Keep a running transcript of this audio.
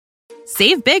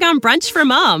Save big on brunch for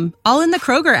mom, all in the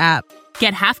Kroger app.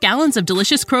 Get half gallons of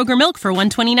delicious Kroger milk for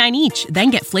 $1.29 each.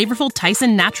 Then get flavorful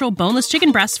Tyson natural boneless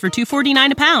chicken breasts for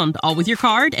 $2.49 a pound, all with your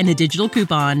card and a digital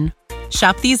coupon.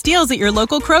 Shop these deals at your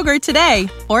local Kroger today,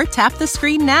 or tap the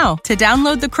screen now to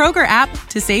download the Kroger app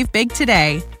to save big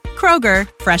today. Kroger,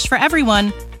 fresh for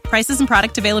everyone. Prices and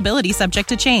product availability subject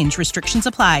to change. Restrictions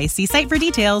apply. See site for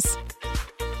details.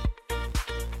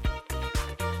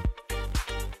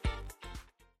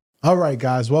 All right,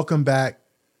 guys, welcome back.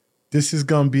 This is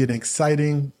going to be an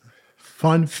exciting,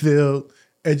 fun-filled,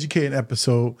 educating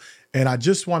episode. And I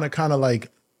just want to kind of like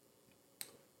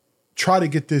try to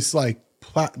get this like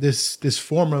this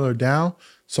formula down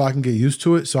so I can get used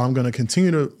to it. So I'm going to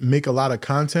continue to make a lot of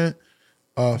content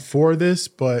for this,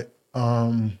 but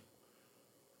I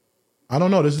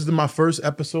don't know. This is my first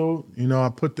episode. You know, I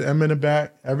put the M in the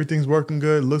back. Everything's working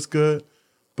good, looks good.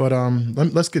 But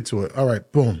let's get to it. All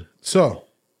right, boom. So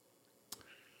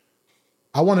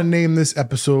I want to name this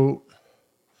episode,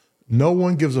 No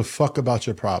One Gives a Fuck About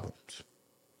Your Problems.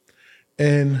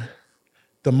 And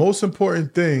the most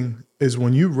important thing is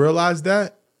when you realize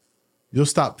that, you'll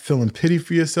stop feeling pity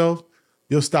for yourself.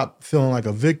 You'll stop feeling like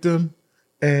a victim.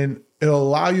 And it'll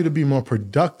allow you to be more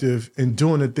productive in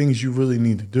doing the things you really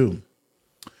need to do.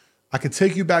 I could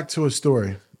take you back to a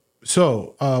story.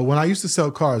 So when I used to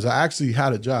sell cars, I actually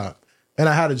had a job. And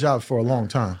I had a job for a long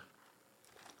time.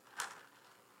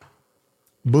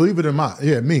 Believe it or not,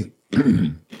 yeah, me,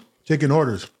 taking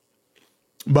orders.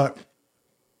 But,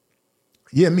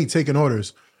 yeah, me taking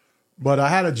orders. But I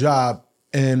had a job,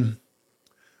 and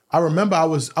I remember I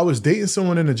was dating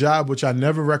someone in a job, which I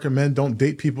never recommend. Don't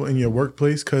date people in your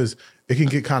workplace because it can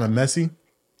get kind of messy.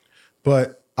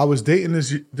 But I was dating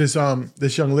this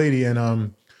young lady,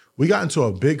 and we got into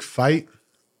a big fight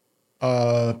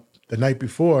the night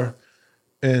before.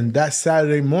 And that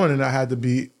Saturday morning, I had to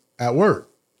be at work.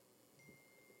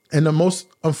 And the most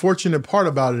unfortunate part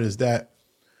about it is that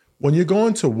when you're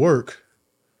going to work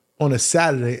on a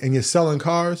Saturday and you're selling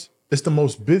cars, it's the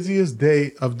most busiest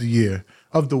day of the year,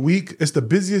 of the week. It's the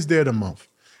busiest day of the month.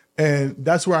 And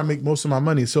that's where I make most of my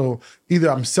money. So either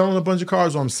I'm selling a bunch of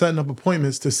cars or I'm setting up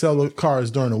appointments to sell the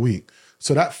cars during the week.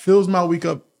 So that fills my week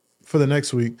up for the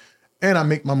next week. And I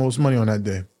make my most money on that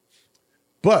day.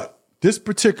 But this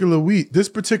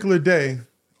particular day,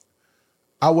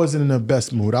 I wasn't in the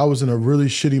best mood. I was in a really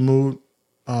shitty mood.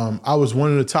 I was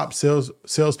one of the top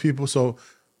salespeople. So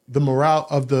the morale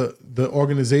of the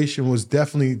organization was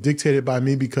definitely dictated by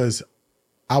me because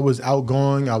I was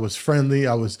outgoing. I was friendly.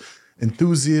 I was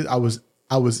enthusiastic.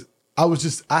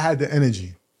 I had the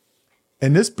energy.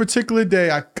 And this particular day,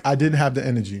 I didn't have the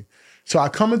energy. So I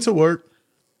come into work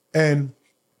and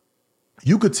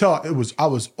you could tell I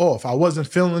was off. I wasn't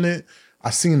feeling it. I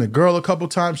seen the girl a couple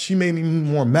times. She made me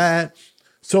more mad.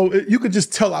 So you could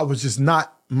just tell I was just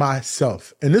not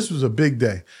myself. And this was a big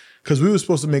day because we were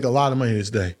supposed to make a lot of money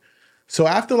this day. So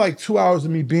after like 2 hours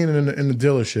of me being in the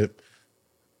dealership,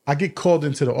 I get called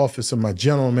into the office of my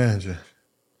general manager.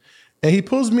 And he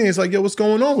pulls me and he's like, yo, what's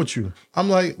going on with you? I'm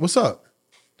like, what's up?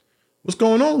 What's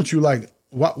going on with you? Like,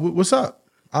 what's up?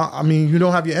 I mean, you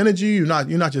don't have your energy. You're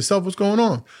not yourself. What's going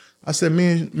on? I said,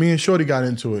 me and Shorty got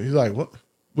into it. He's like,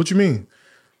 what you mean?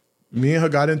 Me and her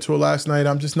got into it last night.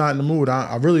 I'm just not in the mood.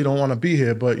 I really don't want to be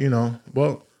here, but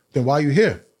well, then why are you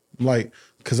here? I'm like,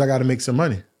 because I got to make some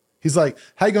money. He's like,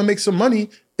 how you going to make some money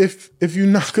if you're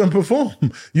not going to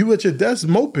perform? You at your desk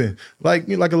moping like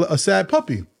a sad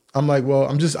puppy. I'm like, well,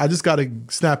 I just got to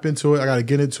snap into it. I got to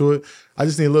get into it. I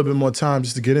just need a little bit more time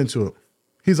just to get into it.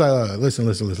 He's like,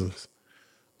 listen.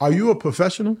 Are you a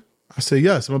professional? I say,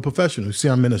 yes, I'm a professional. You see,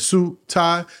 I'm in a suit,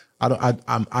 tie.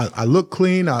 I look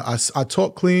clean. I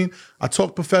talk clean. I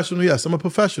talk professional. Yes, I'm a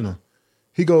professional.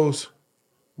 He goes,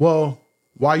 well,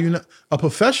 why are you not? A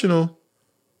professional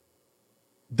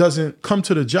doesn't come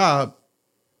to the job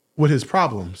with his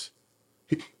problems.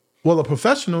 A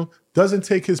professional doesn't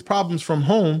take his problems from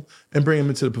home and bring them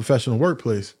into the professional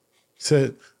workplace.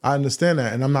 Said, I understand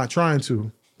that, and I'm not trying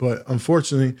to, but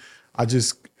unfortunately, I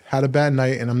just had a bad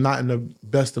night and I'm not in the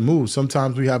best of moods.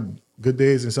 Sometimes we have good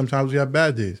days and sometimes we have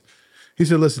bad days. He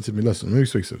said, listen to me, let me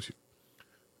speak to you.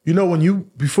 You know,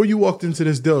 before you walked into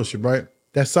this dealership, right?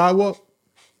 That sidewalk,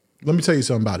 let me tell you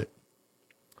something about it.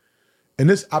 And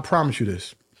this, I promise you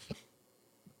this.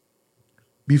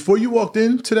 Before you walked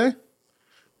in today,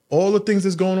 all the things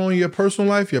that's going on in your personal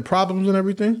life, your problems and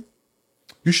everything,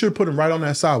 you should put them right on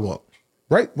that sidewalk,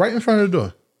 right in front of the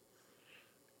door.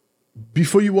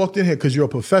 Before you walked in here, because you're a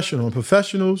professional, and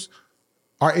professionals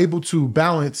are able to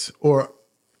balance, or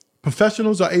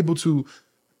professionals are able to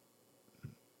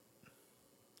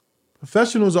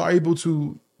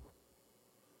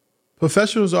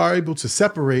Professionals are able to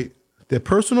separate their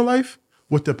personal life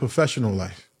with their professional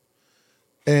life.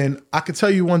 And I can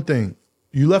tell you one thing.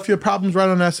 You left your problems right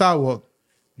on that sidewalk.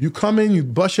 You come in, you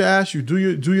bust your ass, you do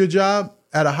your job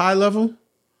at a high level.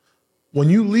 When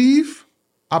you leave,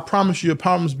 I promise you your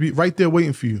problems be right there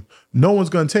waiting for you. No one's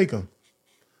going to take them.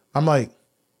 I'm like,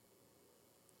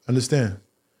 understand?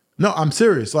 No, I'm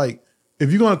serious. Like,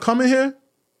 if you're going to come in here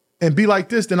and be like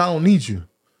this, then I don't need you.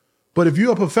 But if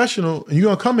you're a professional and you're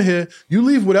going to come in here, you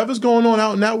leave whatever's going on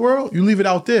out in that world, you leave it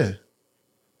out there.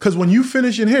 Because when you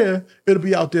finish in here, it'll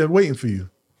be out there waiting for you.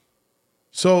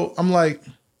 So I'm like,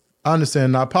 I understand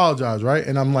and I apologize, right?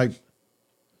 And I'm like,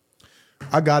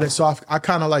 I got it. So I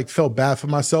kind of like felt bad for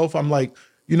myself. I'm like,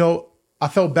 I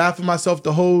felt bad for myself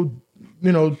the whole,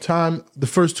 time, the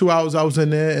first 2 hours I was in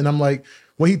there. And I'm like,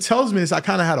 when he tells me this, I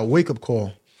kind of had a wake up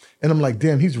call. And I'm like,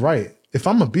 damn, he's right. If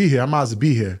I'm going to be here, I might as well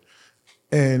be here.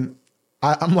 And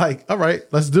I'm like, all right,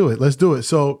 let's do it. Let's do it.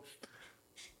 So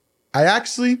I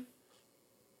actually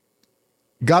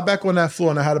got back on that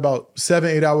floor and I had about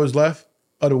 7-8 hours left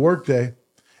of the workday.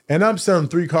 And I'm selling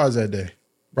 3 cars that day,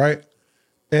 right?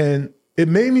 And it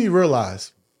made me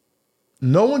realize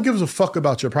no one gives a fuck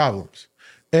about your problems.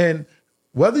 And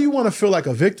whether you want to feel like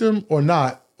a victim or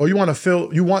not, or you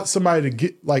want somebody to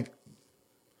get like,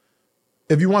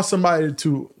 if you want somebody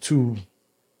to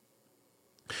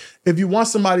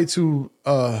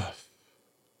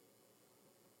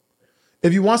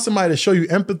show you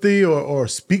empathy or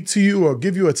speak to you or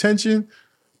give you attention,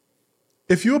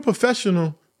 if you're a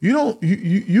professional,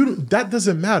 that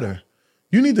doesn't matter.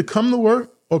 You need to come to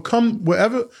work or come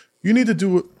wherever. You need to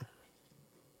do it.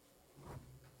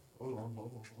 Hold on.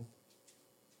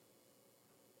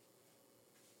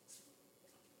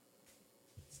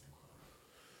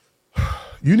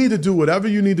 You need to do whatever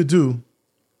you need to do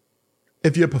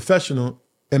if you're a professional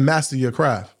and master your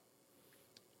craft.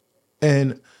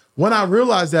 And when I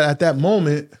realized that at that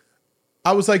moment,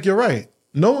 I was like, you're right.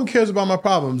 No one cares about my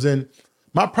problems. And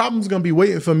my problem's going to be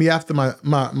waiting for me after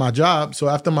my job. So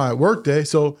after my work day.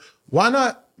 So why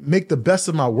not make the best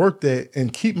of my work day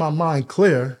and keep my mind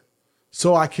clear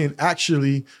so I can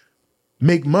actually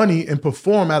make money and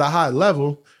perform at a high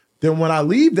level? Then when I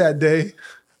leave that day,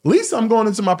 at least I'm going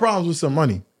into my problems with some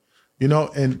money, and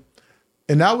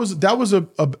that was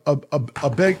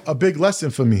a big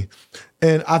lesson for me.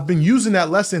 And I've been using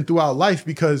that lesson throughout life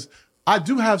because I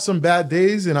do have some bad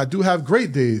days and I do have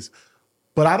great days,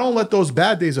 but I don't let those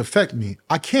bad days affect me.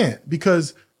 I can't,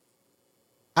 because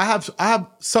I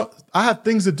have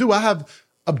things to do. I have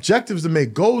objectives to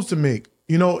make, goals to make,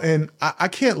 and I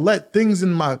can't let things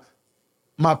in my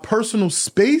personal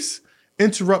space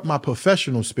interrupt my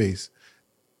professional space.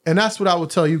 And that's what I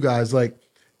would tell you guys. Like,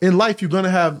 in life, you're going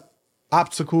to have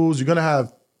obstacles. You're going to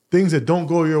have things that don't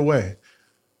go your way.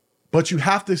 But you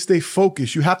have to stay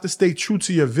focused. You have to stay true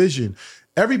to your vision.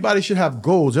 Everybody should have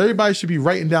goals. Everybody should be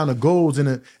writing down the goals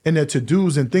and their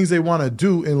to-dos and things they want to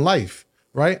do in life,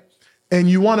 right? And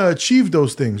you want to achieve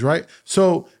those things, right?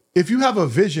 So if you have a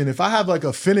vision, if I have like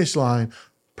a finish line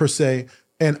per se,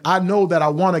 and I know that I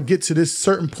want to get to this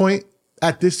certain point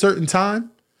at this certain time,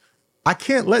 I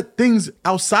can't let things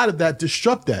outside of that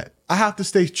disrupt that. I have to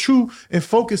stay true and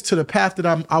focused to the path that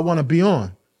I want to be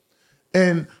on.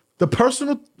 And the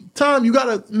personal time, you got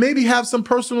to maybe have some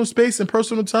personal space and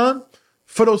personal time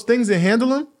for those things and handle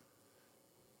them.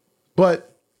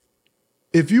 But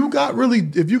if you got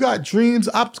dreams,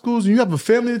 obstacles, and you have a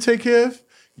family to take care of,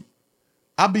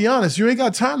 I'll be honest, you ain't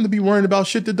got time to be worrying about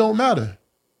shit that don't matter.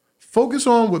 Focus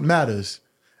on what matters.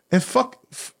 And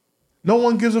no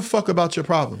one gives a fuck about your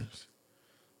problems.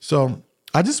 So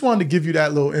I just wanted to give you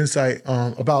that little insight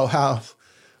about how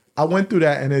I went through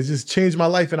that, and it just changed my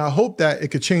life. And I hope that it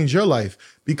could change your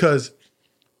life, because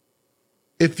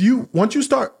once you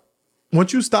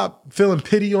stop feeling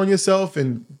pity on yourself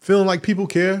and feeling like people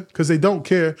care, because they don't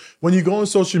care. When you go on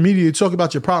social media, you talk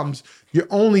about your problems, you're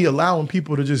only allowing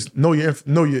people to just know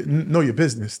your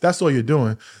business. That's all you're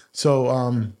doing.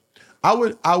 So I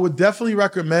would definitely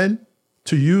recommend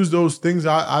to use those things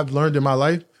I've learned in my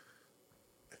life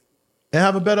and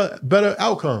have a better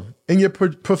outcome in your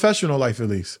professional life, at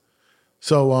least.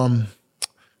 So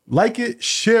like it,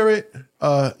 share it,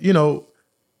 and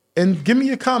give me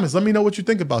your comments. Let me know what you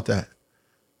think about that.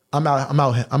 I'm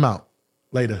out.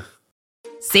 Later.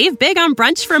 Save big on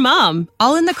brunch for mom,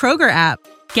 all in the Kroger app.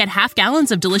 Get half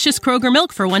gallons of delicious Kroger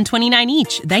milk for $1.29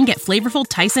 each. Then get flavorful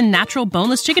Tyson natural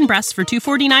boneless chicken breasts for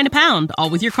 $2.49 a pound, all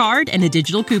with your card and a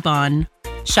digital coupon.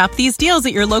 Shop these deals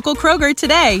at your local Kroger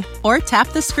today, or tap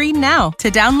the screen now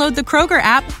to download the Kroger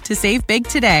app to save big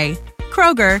today.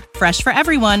 Kroger, fresh for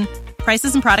everyone.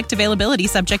 Prices and product availability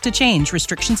subject to change.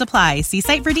 Restrictions apply. See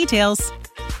site for details.